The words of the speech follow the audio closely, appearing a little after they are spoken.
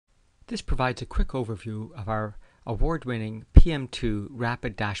This provides a quick overview of our award-winning PM2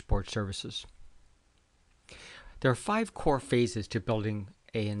 Rapid Dashboard services. There are 5 core phases to building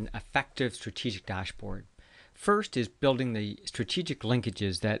an effective strategic dashboard. First is building the strategic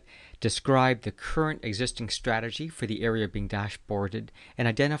linkages that describe the current existing strategy for the area being dashboarded and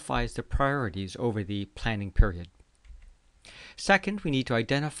identifies the priorities over the planning period. Second, we need to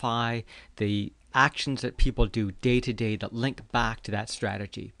identify the actions that people do day to day that link back to that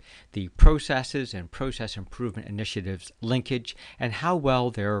strategy, the processes and process improvement initiatives linkage, and how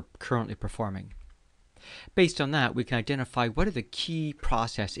well they're currently performing. Based on that, we can identify what are the key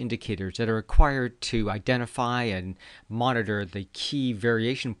process indicators that are required to identify and monitor the key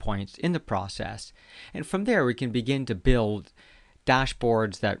variation points in the process. And from there, we can begin to build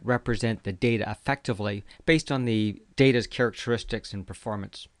dashboards that represent the data effectively based on the data's characteristics and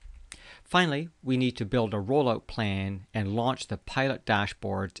performance. Finally, we need to build a rollout plan and launch the pilot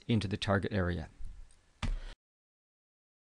dashboards into the target area.